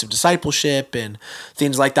aspects of discipleship and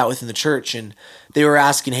things like that within the church. And they were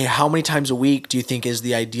asking, hey, how many times a week do you think is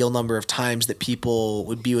the ideal number of times that people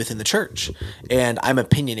would be within the church? And I'm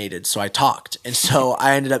opinionated, so I talked. And so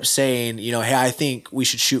I ended up saying, hey, I think we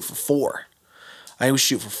should shoot for 4. I think we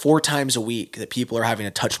shoot for 4 times a week that people are having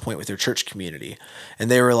a touch point with their church community. And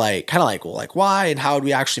they were well, why? And how would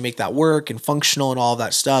we actually make that work and functional and all of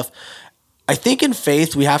that stuff? I think in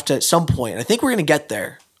faith, we have to at some point, and I think we're going to get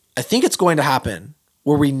there. I think it's going to happen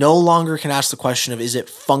where we no longer can ask the question of, is it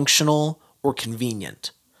functional or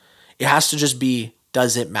convenient? It has to just be,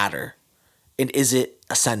 does it matter? And is it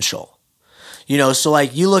essential? So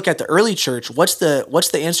like you look at the early church, what's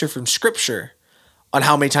the answer from scripture on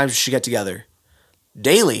how many times we should get together?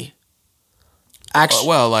 Daily. Actually,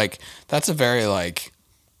 well, like that's a very like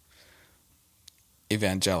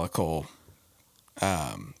evangelical.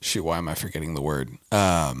 Why am I forgetting the word?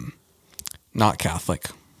 Not Catholic.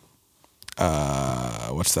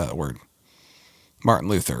 What's that word? Martin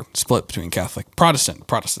Luther, split between Catholic, Protestant.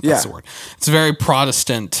 That's the word. It's a very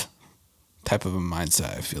Protestant type of a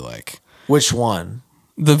mindset, I feel like. Which one?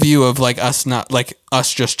 The view of like us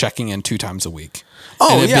just checking in 2 times a week.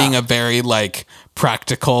 Oh, and it being a very like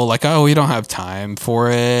practical, like, oh, we don't have time for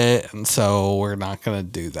it, and so we're not gonna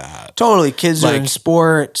do that. Totally. Kids are in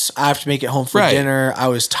sports. I have to make it home for dinner. I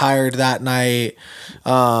was tired that night.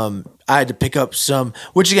 I had to pick up some,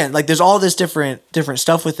 which again, like there's all this different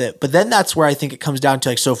stuff with it. But then that's where I think it comes down to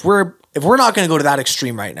like, so if we're not going to go to that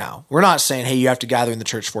extreme right now, we're not saying, hey, you have to gather in the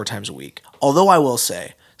church 4 times a week. Although I will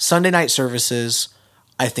say Sunday night services,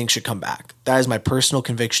 I think should come back. That is my personal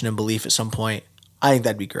conviction and belief at some point. I think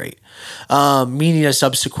that'd be great. Meaning a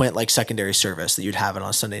subsequent like secondary service that you'd have it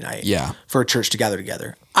on Sunday night for a church to gather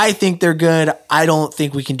together. I think they're good. I don't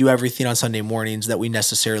think we can do everything on Sunday mornings that we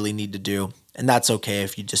necessarily need to do. And that's okay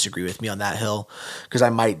if you disagree with me on that hill, because I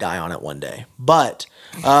might die on it one day. But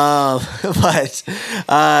when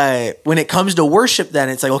it comes to worship, then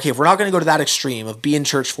it's like, okay, if we're not going to go to that extreme of be in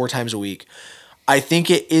church 4 times a week, I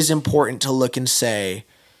think it is important to look and say,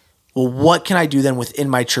 well, what can I do then within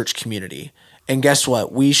my church community? And guess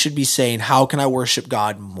what? We should be saying, how can I worship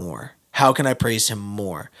God more? How can I praise him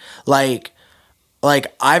more? Like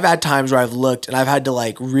I've had times where I've looked and I've had to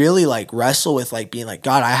like really like wrestle with like being like,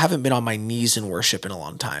 God, I haven't been on my knees in worship in a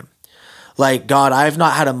long time. Like, God, I've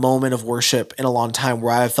not had a moment of worship in a long time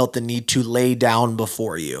where I've felt the need to lay down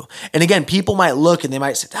before you. And again, people might look and they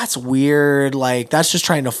might say, that's weird. Like, that's just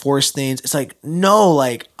trying to force things. It's like, no,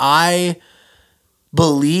 like I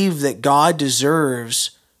believe that God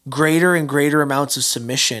deserves greater and greater amounts of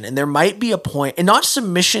submission. And there might be a point, and not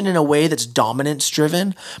submission in a way that's dominance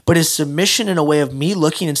driven, but is submission in a way of me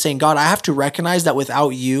looking and saying, God, I have to recognize that without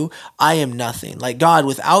you, I am nothing. Like, God,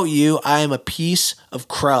 without you, I am a piece of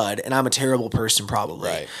crud and I'm a terrible person probably.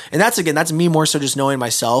 Right. And that's me more so just knowing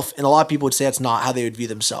myself. And a lot of people would say that's not how they would view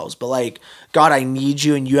themselves, but like, God, I need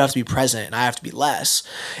you and you have to be present and I have to be less.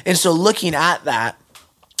 And so looking at that,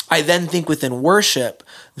 I then think within worship,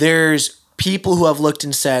 there's people who have looked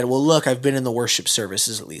and said, well, look, I've been in the worship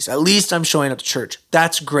services at least. At least I'm showing up to church.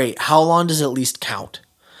 That's great. How long does at least count?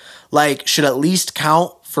 Like, should at least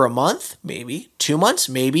count for a month? Maybe. 2 months?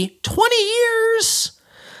 Maybe. 20 years?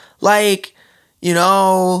 Like, you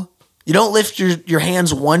don't lift your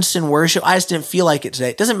hands once in worship. I just didn't feel like it today.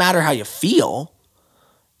 It doesn't matter how you feel.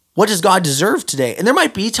 What does God deserve today? And there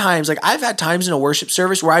might be times, like I've had times in a worship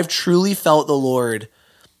service where I've truly felt the Lord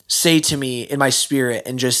say to me in my spirit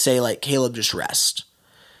and just say like, Caleb, just rest.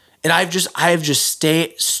 And I have just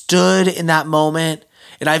stood in that moment,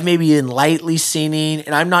 and I've maybe been lightly singing,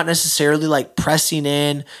 and I'm not necessarily like pressing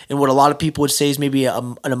in what a lot of people would say is maybe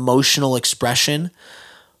an emotional expression.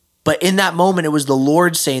 But in that moment, it was the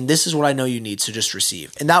Lord saying, this is what I know you need, so just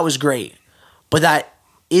receive. And that was great. But that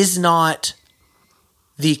is not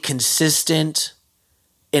the consistent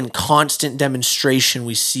and constant demonstration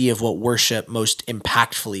we see of what worship most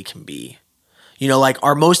impactfully can be. Like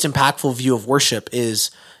our most impactful view of worship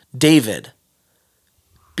is David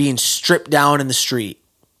being stripped down in the street,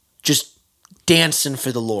 just dancing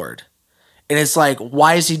for the Lord. And it's like,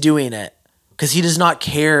 why is he doing it? Because he does not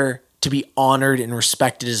care to be honored and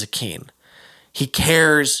respected as a king. He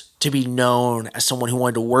cares to be known as someone who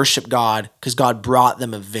wanted to worship God because God brought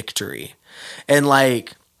them a victory. And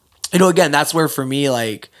like, again, that's where for me,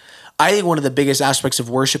 like, I think one of the biggest aspects of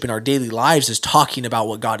worship in our daily lives is talking about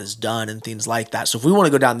what God has done and things like that. So if we want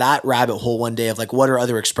to go down that rabbit hole one day of like, what are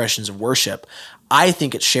other expressions of worship? I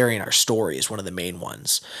think it's sharing our story is one of the main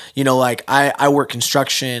ones. Like I work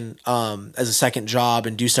construction as a second job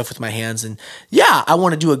and do stuff with my hands. And yeah, I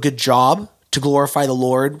want to do a good job to glorify the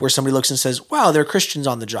Lord, where somebody looks and says, wow, they're Christians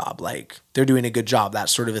on the job. Like they're doing a good job, that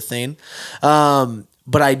sort of a thing.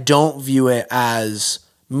 But I don't view it as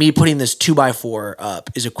me putting this 2x4 up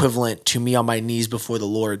is equivalent to me on my knees before the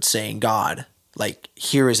Lord saying, God, like,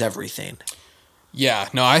 here is everything. Yeah,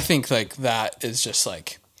 no, I think like that is just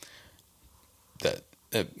like that.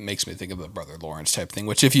 It makes me think of the Brother Lawrence type thing,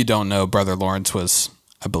 which if you don't know, Brother Lawrence was,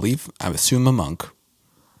 I assume a monk.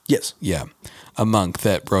 Yes. Yeah. A monk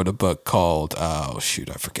that wrote a book called, I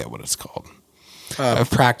forget what it's called.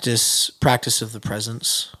 Practice of the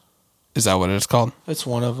Presence. Is that what it's called? That's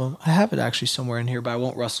one of them. I have it actually somewhere in here, but I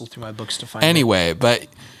won't rustle through my books to find it. Anyway, but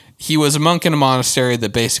he was a monk in a monastery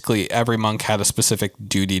that basically every monk had a specific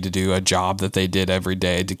duty to do, a job that they did every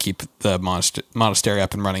day to keep the monastery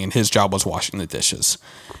up and running. And his job was washing the dishes.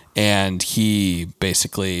 And he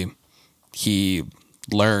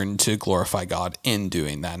learned to glorify God in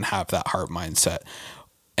doing that and have that heart mindset.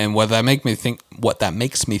 And what that makes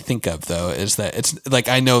me think of though, is that it's like,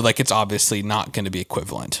 I know like it's obviously not going to be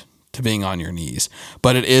equivalent to being on your knees,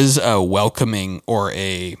 but it is a welcoming or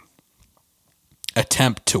a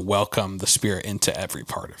attempt to welcome the Spirit into every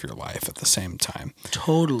part of your life at the same time.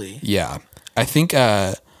 Totally. Yeah. I think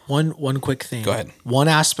one quick thing. Go ahead. One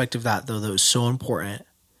aspect of that though that was so important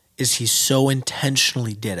is he so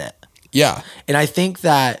intentionally did it. Yeah. And I think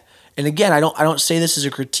that, and again, I don't say this as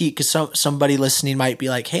a critique, because somebody listening might be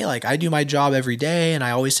like, hey, like I do my job every day and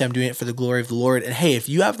I always say I'm doing it for the glory of the Lord. And hey, if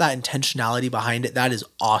you have that intentionality behind it, that is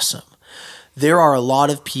awesome. There are a lot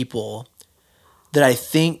of people that I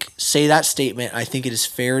think say that statement. I think it is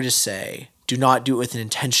fair to say, do not do it with an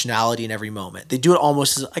intentionality in every moment. They do it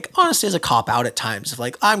almost as like, honestly, as a cop out at times of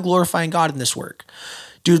like, I'm glorifying God in this work.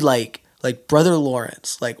 Dude, like Brother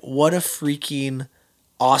Lawrence, like what a freaking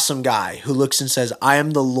awesome guy who looks and says, I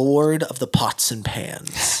am the Lord of the pots and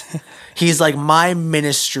pans. He's like, my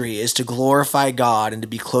ministry is to glorify God and to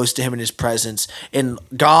be close to him in his presence. And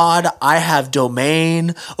God, I have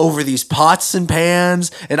domain over these pots and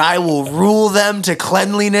pans and I will rule them to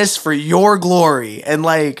cleanliness for your glory. And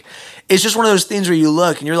like, it's just one of those things where you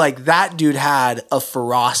look and you're like, that dude had a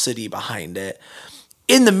ferocity behind it,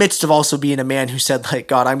 in the midst of also being a man who said like,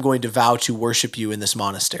 God, I'm going to vow to worship you in this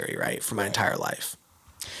monastery, right? For my entire life.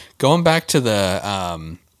 Going back to the, I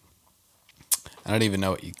don't even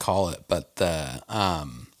know what you call it, but I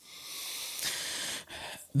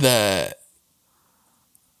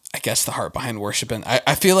guess the heart behind worship. And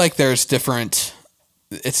I feel like there's different,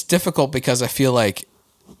 it's difficult because I feel like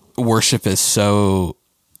worship is so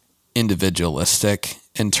individualistic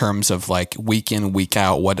in terms of like week in, week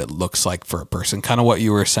out, what it looks like for a person. Kind of what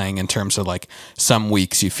you were saying in terms of like some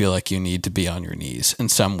weeks you feel like you need to be on your knees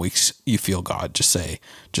and some weeks you feel God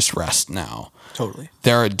just rest now. Totally.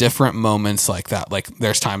 There are different moments like that. Like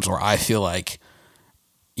there's times where I feel like,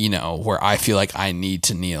 where I feel like I need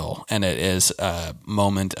to kneel, and it is a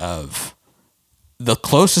moment of, the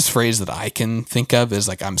closest phrase that I can think of is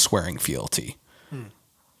like I'm swearing fealty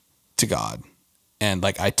to God. And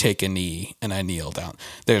like I take a knee and I kneel down.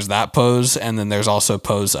 There's that pose, and then there's also a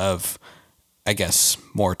pose of, I guess,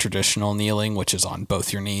 more traditional kneeling, which is on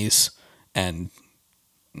both your knees and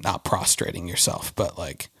not prostrating yourself, but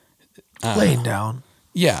like laying down.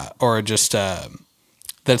 Yeah, or just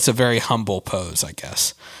that's a very humble pose, I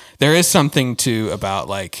guess. There is something too about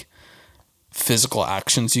like physical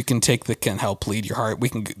actions you can take that can help lead your heart.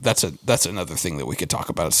 That's another thing that we could talk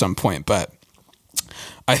about at some point, but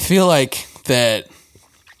I feel like that,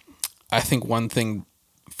 I think one thing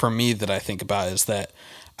for me that I think about is that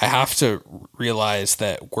I have to realize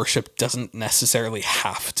that worship doesn't necessarily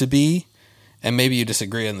have to be, and maybe you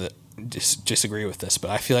disagree with this, but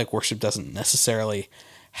I feel like worship doesn't necessarily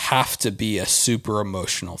have to be a super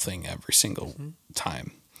emotional thing every single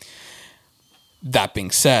time. That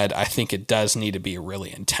being said, I think it does need to be a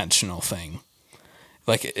really intentional thing.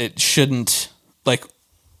 Like it shouldn't, like,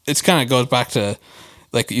 it's kind of goes back to,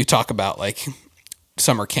 like you talk about like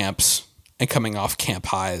summer camps and coming off camp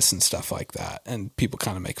highs and stuff like that. And people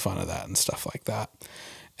kind of make fun of that and stuff like that.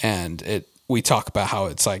 And we talk about how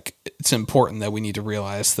it's like, it's important that we need to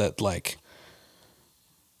realize that like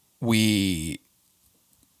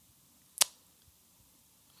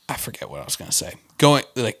I forget what I was going to say. Going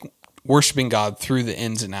like worshiping God through the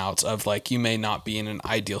ins and outs of like, you may not be in an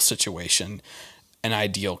ideal situation, an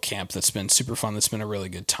ideal camp that's been super fun, that's been a really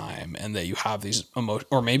good time, and that you have these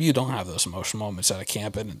or maybe you don't have those emotional moments at a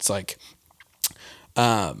camp, and it's like,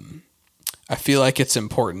 I feel like it's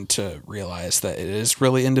important to realize that it is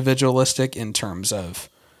really individualistic in terms of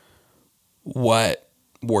what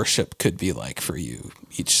worship could be like for you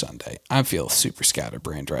each Sunday. I feel super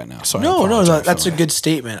scatterbrained right now. So No, that's a good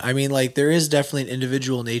statement. I mean, like, there is definitely an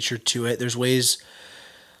individual nature to it. There's ways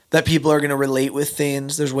that people are going to relate with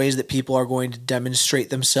things. There's ways that people are going to demonstrate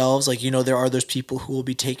themselves. Like, there are those people who will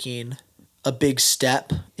be taking a big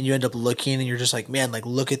step and you end up looking and you're just like, man, like,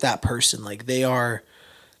 look at that person. Like, they're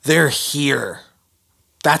here.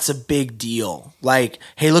 That's a big deal. Like,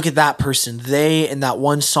 hey, look at that person. They, in that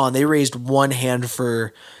one song, they raised one hand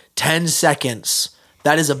for 10 seconds.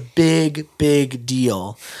 That is a big, big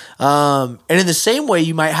deal. And in the same way,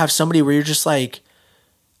 you might have somebody where you're just like,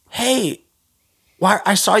 hey,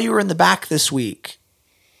 I saw you were in the back this week,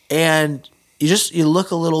 and you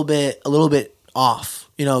look a little bit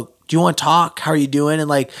off. Do you want to talk? How are you doing? And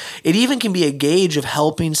like, it even can be a gauge of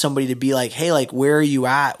helping somebody to be like, hey, like, where are you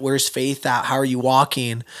at? Where's faith at? How are you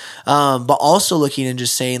walking? But also looking and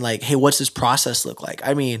just saying like, hey, what's this process look like?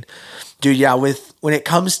 I mean, dude, yeah, when it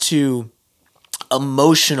comes to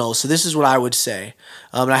emotional, so this is what I would say.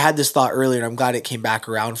 And I had this thought earlier, and I'm glad it came back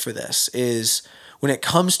around for this, is when it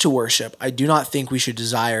comes to worship, I do not think we should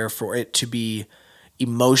desire for it to be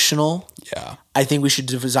emotional. Yeah. I think we should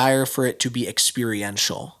desire for it to be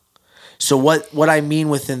experiential. So what I mean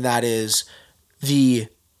within that is the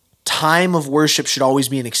time of worship should always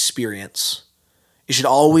be an experience. It should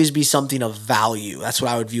always be something of value. That's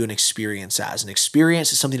what I would view an experience as. An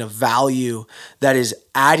experience is something of value that is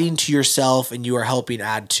adding to yourself and you are helping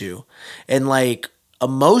add to. And like,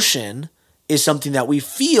 emotion is something that we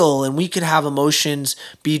feel, and we could have emotions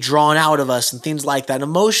be drawn out of us and things like that.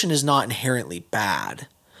 Emotion is not inherently bad.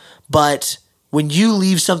 But when you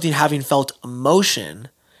leave something having felt emotion,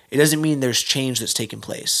 it doesn't mean there's change that's taken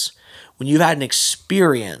place. When you've had an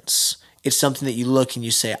experience, it's something that you look and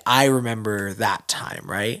you say, I remember that time,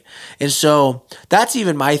 right? And so that's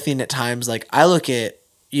even my thing at times. Like, I look at,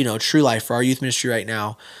 True Life for our youth ministry right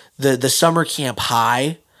now, the summer camp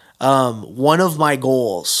high. One of my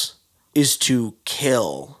goals is to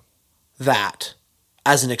kill that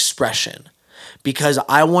as an expression, because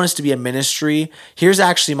I want us to be a ministry. Here's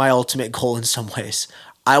actually my ultimate goal in some ways.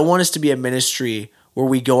 I want us to be a ministry where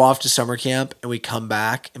we go off to summer camp and we come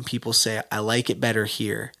back and people say, I like it better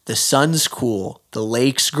here. The sun's cool. The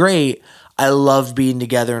lake's great. I love being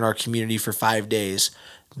together in our community for 5 days.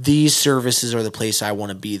 These services are the place I want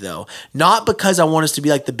to be, though. Not because I want us to be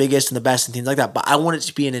like the biggest and the best and things like that, but I want it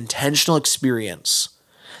to be an intentional experience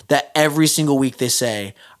that every single week they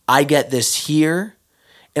say, I get this here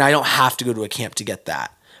and I don't have to go to a camp to get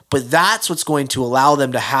that. But that's what's going to allow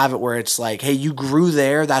them to have it where it's like, hey, you grew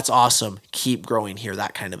there. That's awesome. Keep growing here.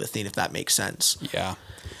 That kind of a thing, if that makes sense. Yeah.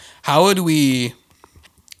 How would we,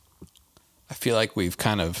 I feel like we've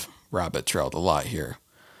kind of rabbit trailed a lot here,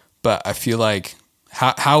 but I feel like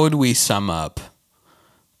how would we sum up,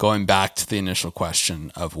 going back to the initial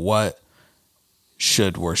question of what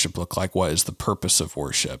should worship look like? What is the purpose of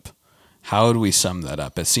worship? How would we sum that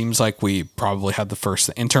up? It seems like we probably had the first,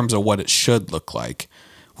 in terms of what it should look like.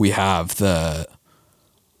 We have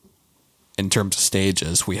in terms of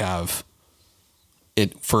stages, we have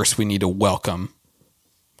it. First, we need to welcome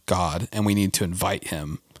God and we need to invite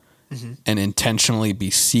him and intentionally be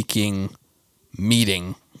seeking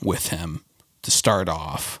meeting with him to start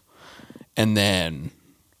off. And then,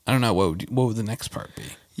 I don't know, what would the next part be?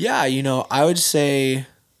 Yeah, I would say,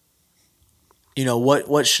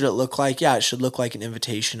 what should it look like? Yeah, it should look like an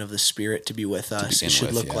invitation of the Spirit to be with us. It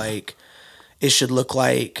should look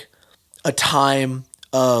like a time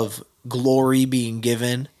of glory being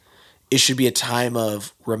given. It should be a time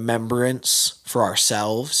of remembrance for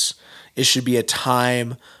ourselves. It should be a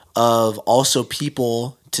time of also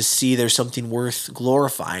people to see there's something worth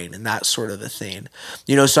glorifying and that sort of a thing.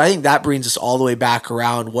 So I think that brings us all the way back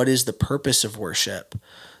around. What is the purpose of worship?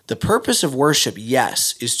 The purpose of worship,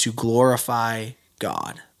 yes, is to glorify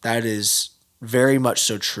God. That is very much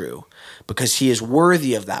so true, because he is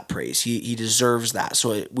worthy of that praise. He deserves that.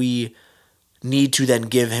 So we need to then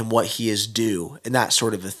give him what he is due and that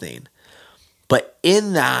sort of a thing. But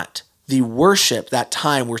in that, the worship, that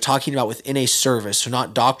time we're talking about within a service, so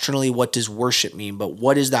not doctrinally what does worship mean, but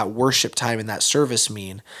what does that worship time in that service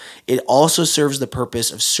mean? It also serves the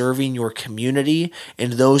purpose of serving your community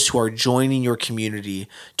and those who are joining your community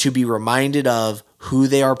to be reminded of who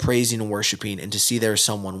they are praising and worshiping, and to see there's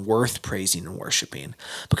someone worth praising and worshiping.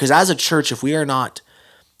 Because as a church, if we are not,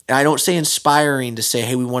 and I don't say inspiring to say,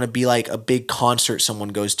 hey, we want to be like a big concert someone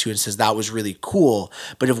goes to and says that was really cool.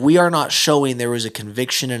 But if we are not showing there was a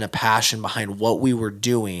conviction and a passion behind what we were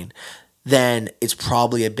doing, then it's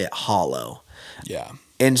probably a bit hollow. Yeah.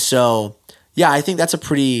 And so, yeah, I think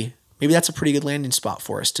maybe that's a pretty good landing spot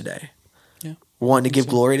for us today. Yeah. We're wanting to give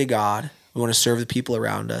glory to God. We want to serve the people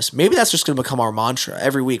around us. Maybe that's just going to become our mantra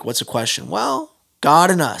every week. What's a question? Well, God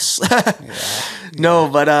and us. No,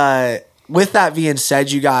 but with that being said,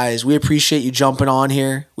 you guys, we appreciate you jumping on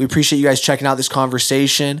here. We appreciate you guys checking out this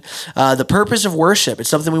conversation. The purpose of worship, it's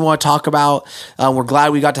something we want to talk about. We're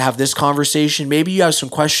glad we got to have this conversation. Maybe you have some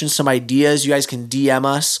questions, some ideas. You guys can DM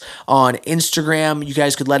us on Instagram. You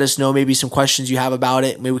guys could let us know maybe some questions you have about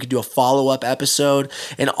it. Maybe we could do a follow-up episode.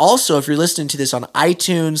 And also, if you're listening to this on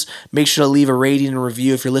iTunes, make sure to leave a rating and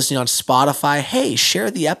review. If you're listening on Spotify, hey, share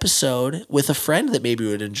the episode with a friend that maybe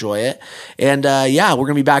would enjoy it. And yeah, we're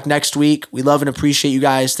going to be back next week. We love and appreciate you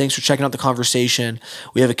guys. Thanks for checking out the conversation.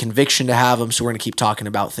 We have a conviction to have them, so we're going to keep talking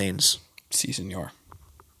about things. Si, senor.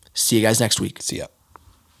 See you guys next week. See ya.